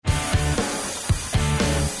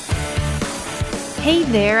Hey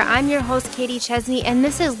there, I'm your host, Katie Chesney, and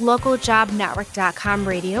this is localjobnetwork.com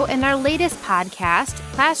radio and our latest podcast,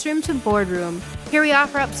 Classroom to Boardroom. Here we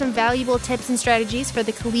offer up some valuable tips and strategies for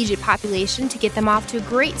the collegiate population to get them off to a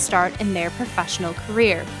great start in their professional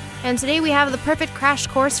career. And today we have the perfect crash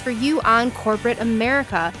course for you on corporate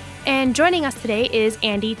America. And joining us today is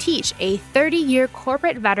Andy Teach, a 30-year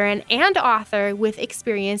corporate veteran and author with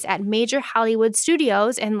experience at major Hollywood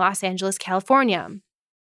studios in Los Angeles, California.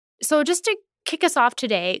 So just to kick us off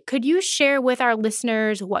today, could you share with our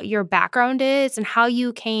listeners what your background is and how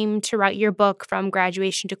you came to write your book, From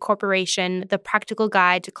Graduation to Corporation, The Practical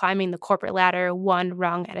Guide to Climbing the Corporate Ladder One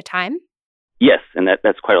Rung at a Time? Yes, and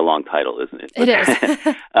that's quite a long title, isn't it? It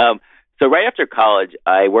is. So right after college,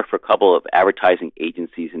 I worked for a couple of advertising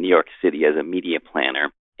agencies in New York City as a media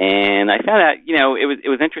planner. And I found out, it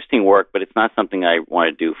was interesting work, but it's not something I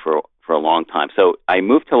want to do for a long time. So I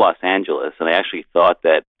moved to Los Angeles, and I actually thought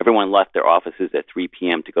that everyone left their offices at 3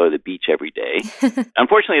 p.m. to go to the beach every day.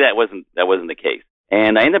 Unfortunately, that wasn't the case.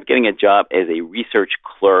 And I ended up getting a job as a research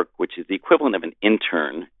clerk, which is the equivalent of an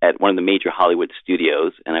intern at one of the major Hollywood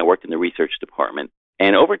studios, and I worked in the research department.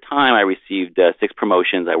 And over time, I received 6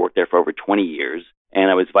 promotions. I worked there for over 20 years,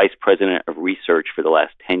 and I was vice president of research for the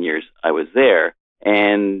last 10 years I was there.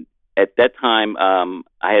 And at that time,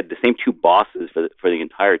 I had the same 2 bosses for the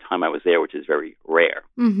entire time I was there, which is very rare.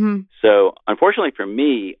 Mm-hmm. So unfortunately for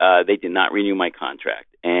me, they did not renew my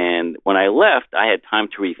contract. And when I left, I had time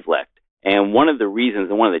to reflect. And one of the reasons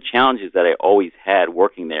and one of the challenges that I always had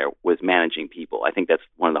working there was managing people. I think that's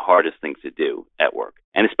one of the hardest things to do at work.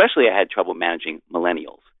 And especially I had trouble managing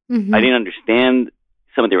millennials. Mm-hmm. I didn't understand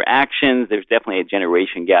some of their actions. There's definitely a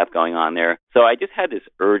generation gap going on there. So I just had this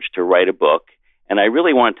urge to write a book. And I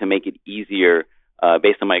really wanted to make it easier,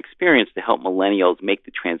 based on my experience, to help millennials make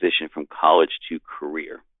the transition from college to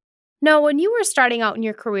career. Now, when you were starting out in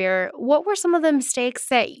your career, what were some of the mistakes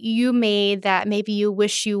that you made that maybe you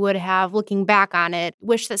wish you would have, looking back on it,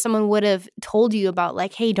 wish that someone would have told you about,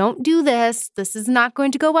 like, hey, don't do this. This is not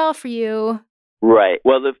going to go well for you. Right.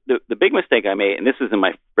 Well, the big mistake I made, and this was in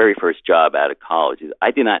my very first job out of college, is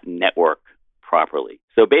I did not network properly.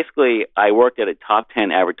 So basically, I worked at a top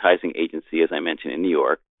 10 advertising agency, as I mentioned, in New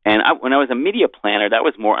York. And when I was a media planner, that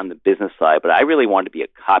was more on the business side, but I really wanted to be a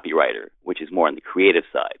copywriter, which is more on the creative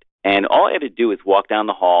side. And all I had to do was walk down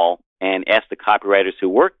the hall and ask the copywriters who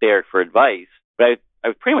worked there for advice, but I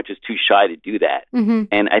was pretty much just too shy to do that. Mm-hmm.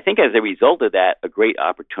 And I think as a result of that, a great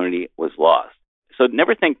opportunity was lost. So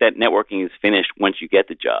never think that networking is finished once you get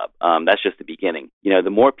the job. That's just the beginning. The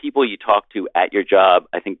more people you talk to at your job,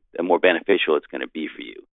 I think the more beneficial it's going to be for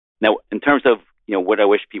you. Now, in terms of, what I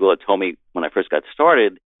wish people had told me when I first got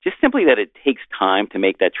started, just simply that it takes time to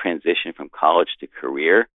make that transition from college to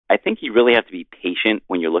career. I think you really have to be patient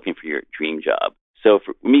when you're looking for your dream job. So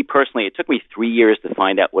for me personally, it took me 3 years to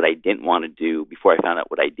find out what I didn't want to do before I found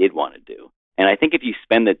out what I did want to do. And I think if you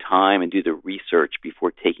spend the time and do the research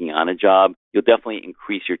before taking on a job, you'll definitely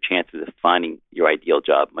increase your chances of finding your ideal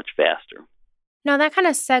job much faster. Now, that kind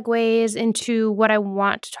of segues into what I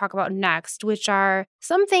want to talk about next, which are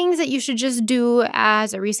some things that you should just do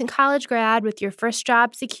as a recent college grad with your first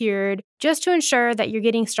job secured, just to ensure that you're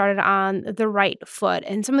getting started on the right foot.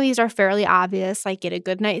 And some of these are fairly obvious, like get a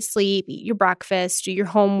good night's sleep, eat your breakfast, do your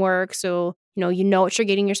homework, so you know what you're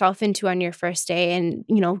getting yourself into on your first day, and,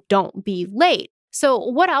 don't be late. So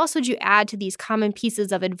what else would you add to these common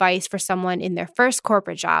pieces of advice for someone in their first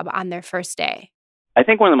corporate job on their first day? I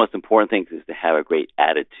think one of the most important things is to have a great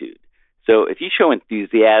attitude. So if you show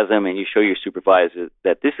enthusiasm and you show your supervisor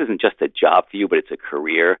that this isn't just a job for you, but it's a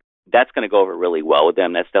career, that's going to go over really well with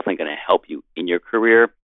them. That's definitely going to help you in your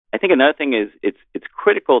career. I think another thing is it's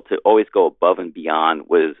critical to always go above and beyond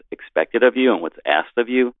what is expected of you and what's asked of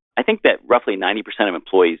you. I think that roughly 90% of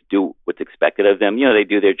employees do what's expected of them. They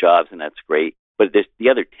do their jobs, and that's great. But there's the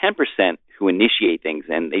other 10% who initiate things,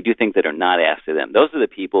 and they do things that are not asked of them. Those are the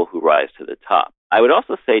people who rise to the top. I would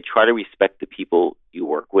also say try to respect the people you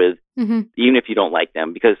work with, mm-hmm. even if you don't like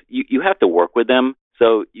them, because you have to work with them.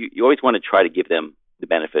 So you always want to try to give them the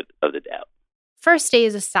benefit of the doubt. First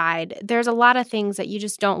days aside, there's a lot of things that you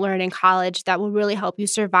just don't learn in college that will really help you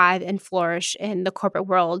survive and flourish in the corporate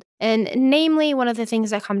world. And namely, one of the things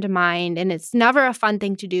that come to mind, and it's never a fun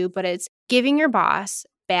thing to do, but it's giving your boss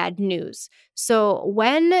bad news. So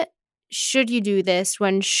when should you do this?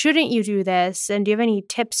 When shouldn't you do this? And do you have any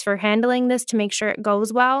tips for handling this to make sure it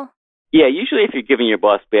goes well? Yeah, usually if you're giving your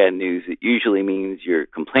boss bad news, it usually means you're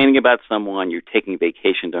complaining about someone, you're taking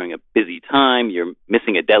vacation during a busy time, you're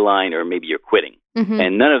missing a deadline, or maybe you're quitting. Mm-hmm.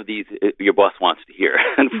 And none of these your boss wants to hear,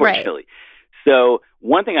 unfortunately. Right. So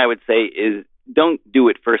one thing I would say is don't do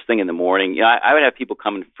it first thing in the morning. I would have people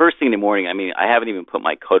come in first thing in the morning. I mean, I haven't even put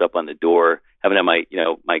my coat up on the door, haven't had my,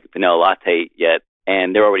 my vanilla latte yet,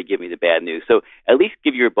 and they're already giving me the bad news. So at least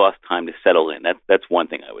give your boss time to settle in. That's one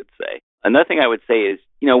thing I would say. Another thing I would say is,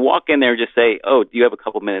 walk in there and just say, oh, do you have a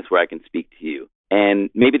couple minutes where I can speak to you? And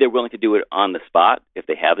maybe they're willing to do it on the spot if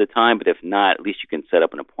they have the time, but if not, at least you can set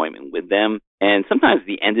up an appointment with them. And sometimes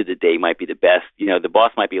the end of the day might be the best. The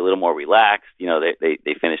boss might be a little more relaxed.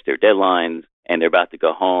 They finished their deadlines and they're about to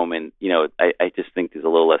go home. And, I just think there's a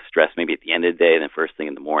little less stress maybe at the end of the day than first thing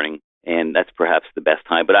in the morning. And that's perhaps the best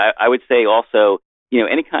time. But I would say also,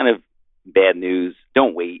 any kind of bad news,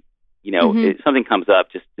 don't wait. If something comes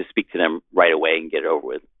up, just to speak to them right away and get it over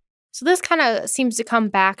with. So this kind of seems to come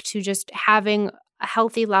back to just having a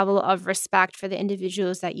healthy level of respect for the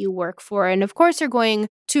individuals that you work for. And of course, you're going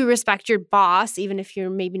to respect your boss, even if you're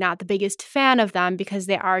maybe not the biggest fan of them, because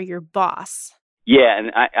they are your boss. Yeah,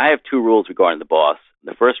 and I have 2 rules regarding the boss.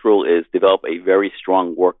 The first rule is develop a very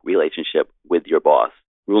strong work relationship with your boss.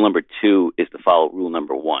 Rule number 2 is to follow rule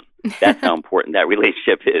number 1. That's how important that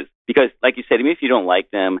relationship is. Because like you said, even if you don't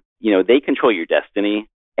like them, they control your destiny,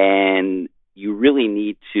 and you really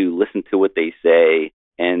need to listen to what they say.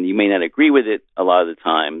 And you may not agree with it a lot of the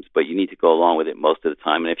times, but you need to go along with it most of the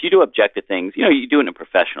time. And if you do object to things, you do it in a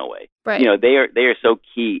professional way. Right. They are so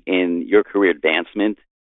key in your career advancement.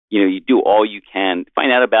 You do all you can,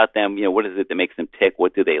 find out about them. What is it that makes them tick?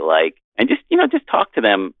 What do they like? And just talk to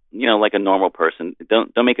them, like a normal person.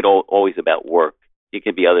 Don't make it always about work. It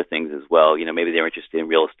could be other things as well. Maybe they're interested in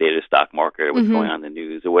real estate or stock market or what's going on in the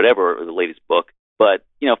news or whatever, or the latest book. But,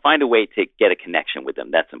 find a way to get a connection with them.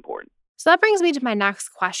 That's important. So that brings me to my next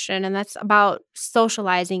question, and that's about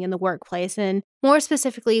socializing in the workplace, and more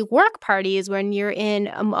specifically, work parties when you're in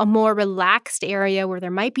a more relaxed area where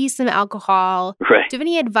there might be some alcohol. Right. Do you have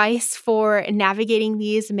any advice for navigating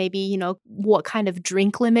these? Maybe, what kind of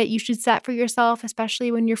drink limit you should set for yourself,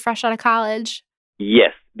 especially when you're fresh out of college?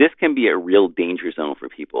 Yes, this can be a real danger zone for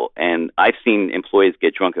people. And I've seen employees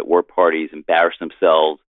get drunk at work parties, embarrass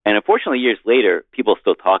themselves. And unfortunately, years later, people are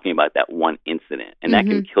still talking about that one incident, and that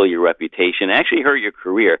can kill your reputation and actually hurt your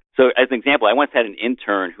career. So as an example, I once had an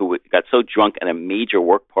intern who got so drunk at a major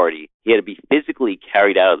work party, he had to be physically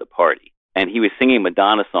carried out of the party. And he was singing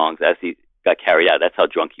Madonna songs as he got carried out. That's how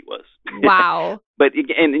drunk he was. Wow. But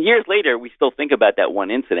and years later, we still think about that one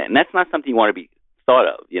incident, and that's not something you want to be thought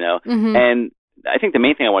of, And I think the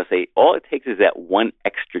main thing I want to say, all it takes is that one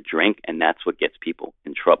extra drink, and that's what gets people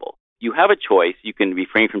in trouble. You have a choice. You can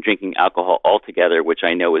refrain from drinking alcohol altogether, which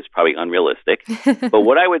I know is probably unrealistic. But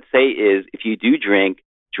what I would say is if you do drink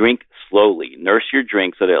slowly. Nurse your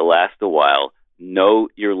drink so that it lasts a while. Know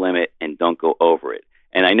your limit and don't go over it.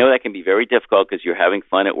 And I know that can be very difficult because you're having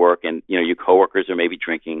fun at work and, your coworkers are maybe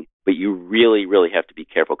drinking. But you really, really have to be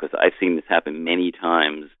careful because I've seen this happen many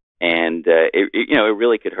times. And, it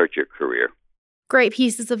really could hurt your career. Great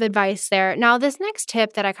pieces of advice there. Now, this next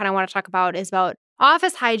tip that I kind of want to talk about is about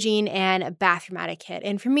office hygiene and bathroom etiquette.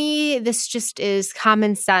 And for me, this just is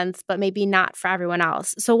common sense, but maybe not for everyone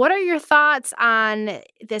else. So what are your thoughts on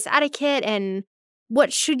this etiquette and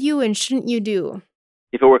what should you and shouldn't you do?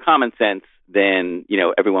 If it were common sense, then,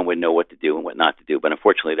 everyone would know what to do and what not to do. But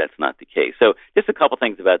unfortunately, that's not the case. So just a couple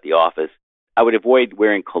things about the office. I would avoid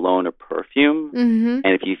wearing cologne or perfume.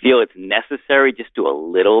 And if you feel it's necessary, just do a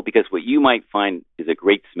little, because what you might find is a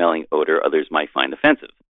great smelling odor, others might find offensive.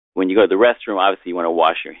 When you go to the restroom, obviously you want to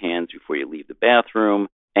wash your hands before you leave the bathroom.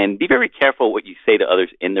 And be very careful what you say to others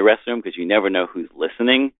in the restroom because you never know who's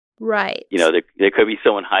listening. Right. There could be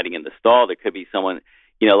someone hiding in the stall. There could be someone,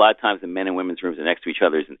 a lot of times the men and women's rooms are next to each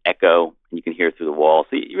other. There's an echo and you can hear through the wall.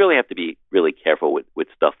 So you really have to be really careful with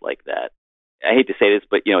stuff like that. I hate to say this,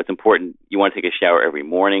 but, it's important. You want to take a shower every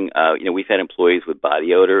morning. We've had employees with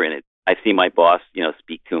body odor, and I see my boss,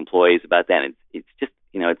 speak to employees about that. And it's just,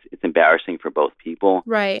 it's embarrassing for both people.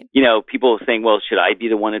 Right. People saying, well, should I be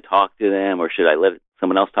the one to talk to them or should I let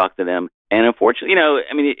someone else talk to them? And unfortunately,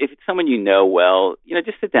 if it's someone well,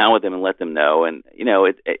 just sit down with them and let them know. And,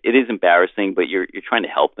 it is embarrassing, but you're trying to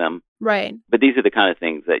help them. Right. But these are the kind of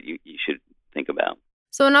things that you should think about.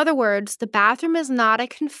 So in other words, the bathroom is not a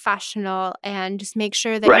confessional, and just make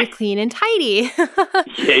sure that you're clean and tidy.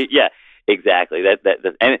 yeah, exactly. And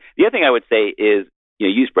the other thing I would say is,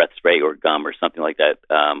 use breath spray or gum or something like that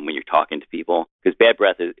when you're talking to people, because bad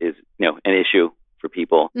breath is an issue for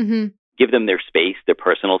people. Give them their space, their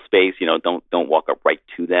personal space. Don't walk up right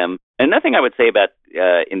to them. And another thing I would say about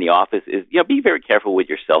in the office is, be very careful with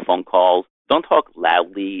your cell phone calls. Don't talk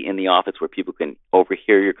loudly in the office where people can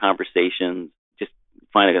overhear your conversations.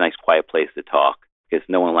 Find a nice quiet place to talk because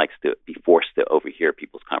no one likes to be forced to overhear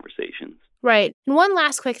people's conversations. Right. And one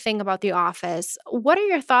last quick thing about the office. What are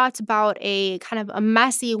your thoughts about a kind of a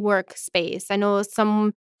messy workspace? I know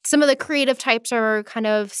some of the creative types are kind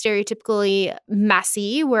of stereotypically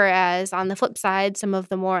messy, whereas on the flip side, some of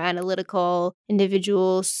the more analytical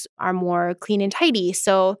individuals are more clean and tidy.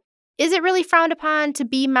 So is it really frowned upon to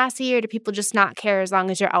be messy, or do people just not care as long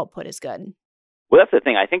as your output is good? Well, that's the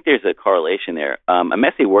thing. I think there's a correlation there. A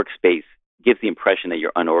messy workspace gives the impression that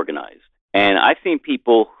you're unorganized. And I've seen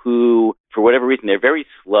people who, for whatever reason, they're very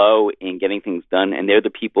slow in getting things done, and they're the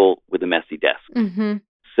people with a messy desk. Mm-hmm.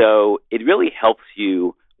 So it really helps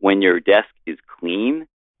you when your desk is clean.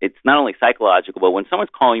 It's not only psychological, but when someone's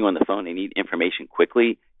calling you on the phone, they need information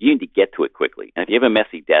quickly, you need to get to it quickly. And if you have a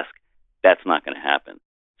messy desk, that's not going to happen.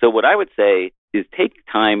 So what I would say is take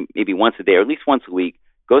time, maybe once a day or at least once a week,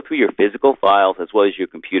 go through your physical files as well as your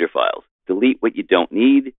computer files. Delete what you don't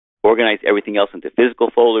need. Organize everything else into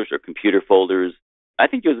physical folders or computer folders. I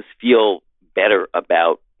think you'll just feel better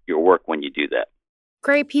about your work when you do that.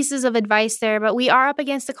 Great pieces of advice there, but we are up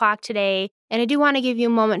against the clock today, and I do want to give you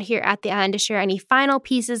a moment here at the end to share any final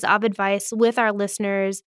pieces of advice with our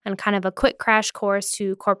listeners and kind of a quick crash course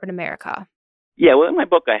to corporate America. Yeah, well, in my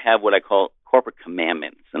book, I have what I call corporate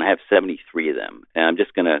commandments, and I have 73 of them. And I'm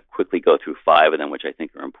just going to quickly go through 5 of them, which I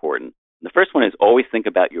think are important. The first one is always think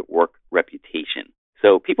about your work reputation.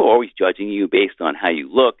 So people are always judging you based on how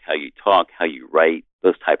you look, how you talk, how you write,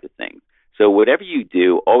 those type of things. So whatever you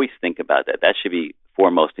do, always think about that. That should be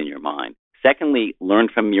foremost in your mind. Secondly, learn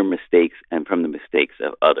from your mistakes and from the mistakes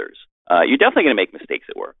of others. You're definitely going to make mistakes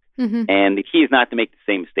at work. Mm-hmm. And the key is not to make the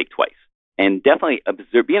same mistake twice. And definitely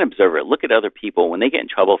be an observer. Look at other people. When they get in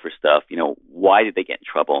trouble for stuff, why did they get in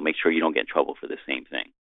trouble? Make sure you don't get in trouble for the same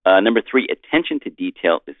thing. Number 3, attention to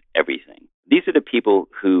detail is everything. These are the people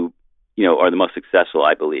who are the most successful,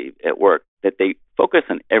 I believe, at work, that they focus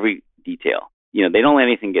on every detail. They don't let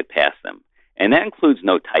anything get past them. And that includes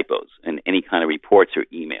no typos in any kind of reports or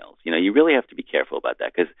emails. You really have to be careful about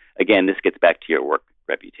that because, again, this gets back to your work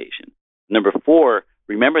reputation. Number 4,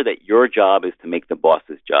 remember that your job is to make the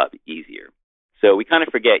boss's job easier. So we kind of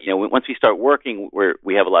forget, once we start working,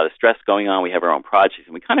 we have a lot of stress going on, we have our own projects,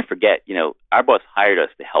 and we kind of forget, our boss hired us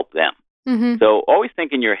to help them. Mm-hmm. So always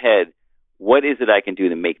think in your head, what is it I can do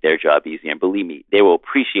to make their job easier? And believe me, they will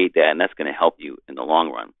appreciate that, and that's going to help you in the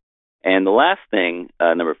long run. And the last thing,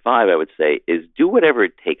 number 5, I would say, is do whatever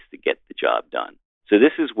it takes to get the job done. So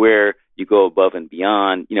this is where you go above and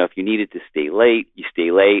beyond. If you needed to stay late, you stay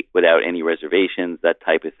late without any reservations, that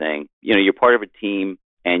type of thing. You're part of a team,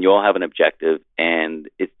 and you all have an objective, and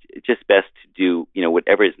it's just best to do,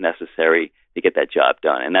 whatever is necessary to get that job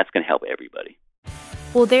done, and that's going to help everybody.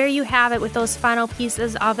 Well, there you have it. With those final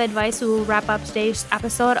pieces of advice, we will wrap up today's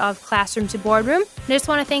episode of Classroom to Boardroom. I just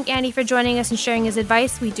want to thank Andy for joining us and sharing his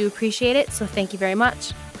advice. We do appreciate it, so thank you very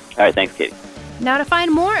much. All right, thanks, Katie. Now, to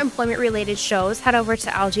find more employment-related shows, head over to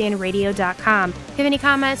ljnradio.com. If you have any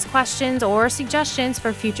comments, questions, or suggestions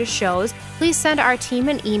for future shows, please send our team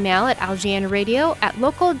an email at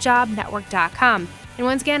lgjnradio@localjobnetwork.com. And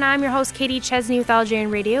once again, I'm your host, Katie Chesney with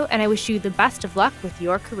LJN Radio, and I wish you the best of luck with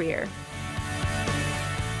your career.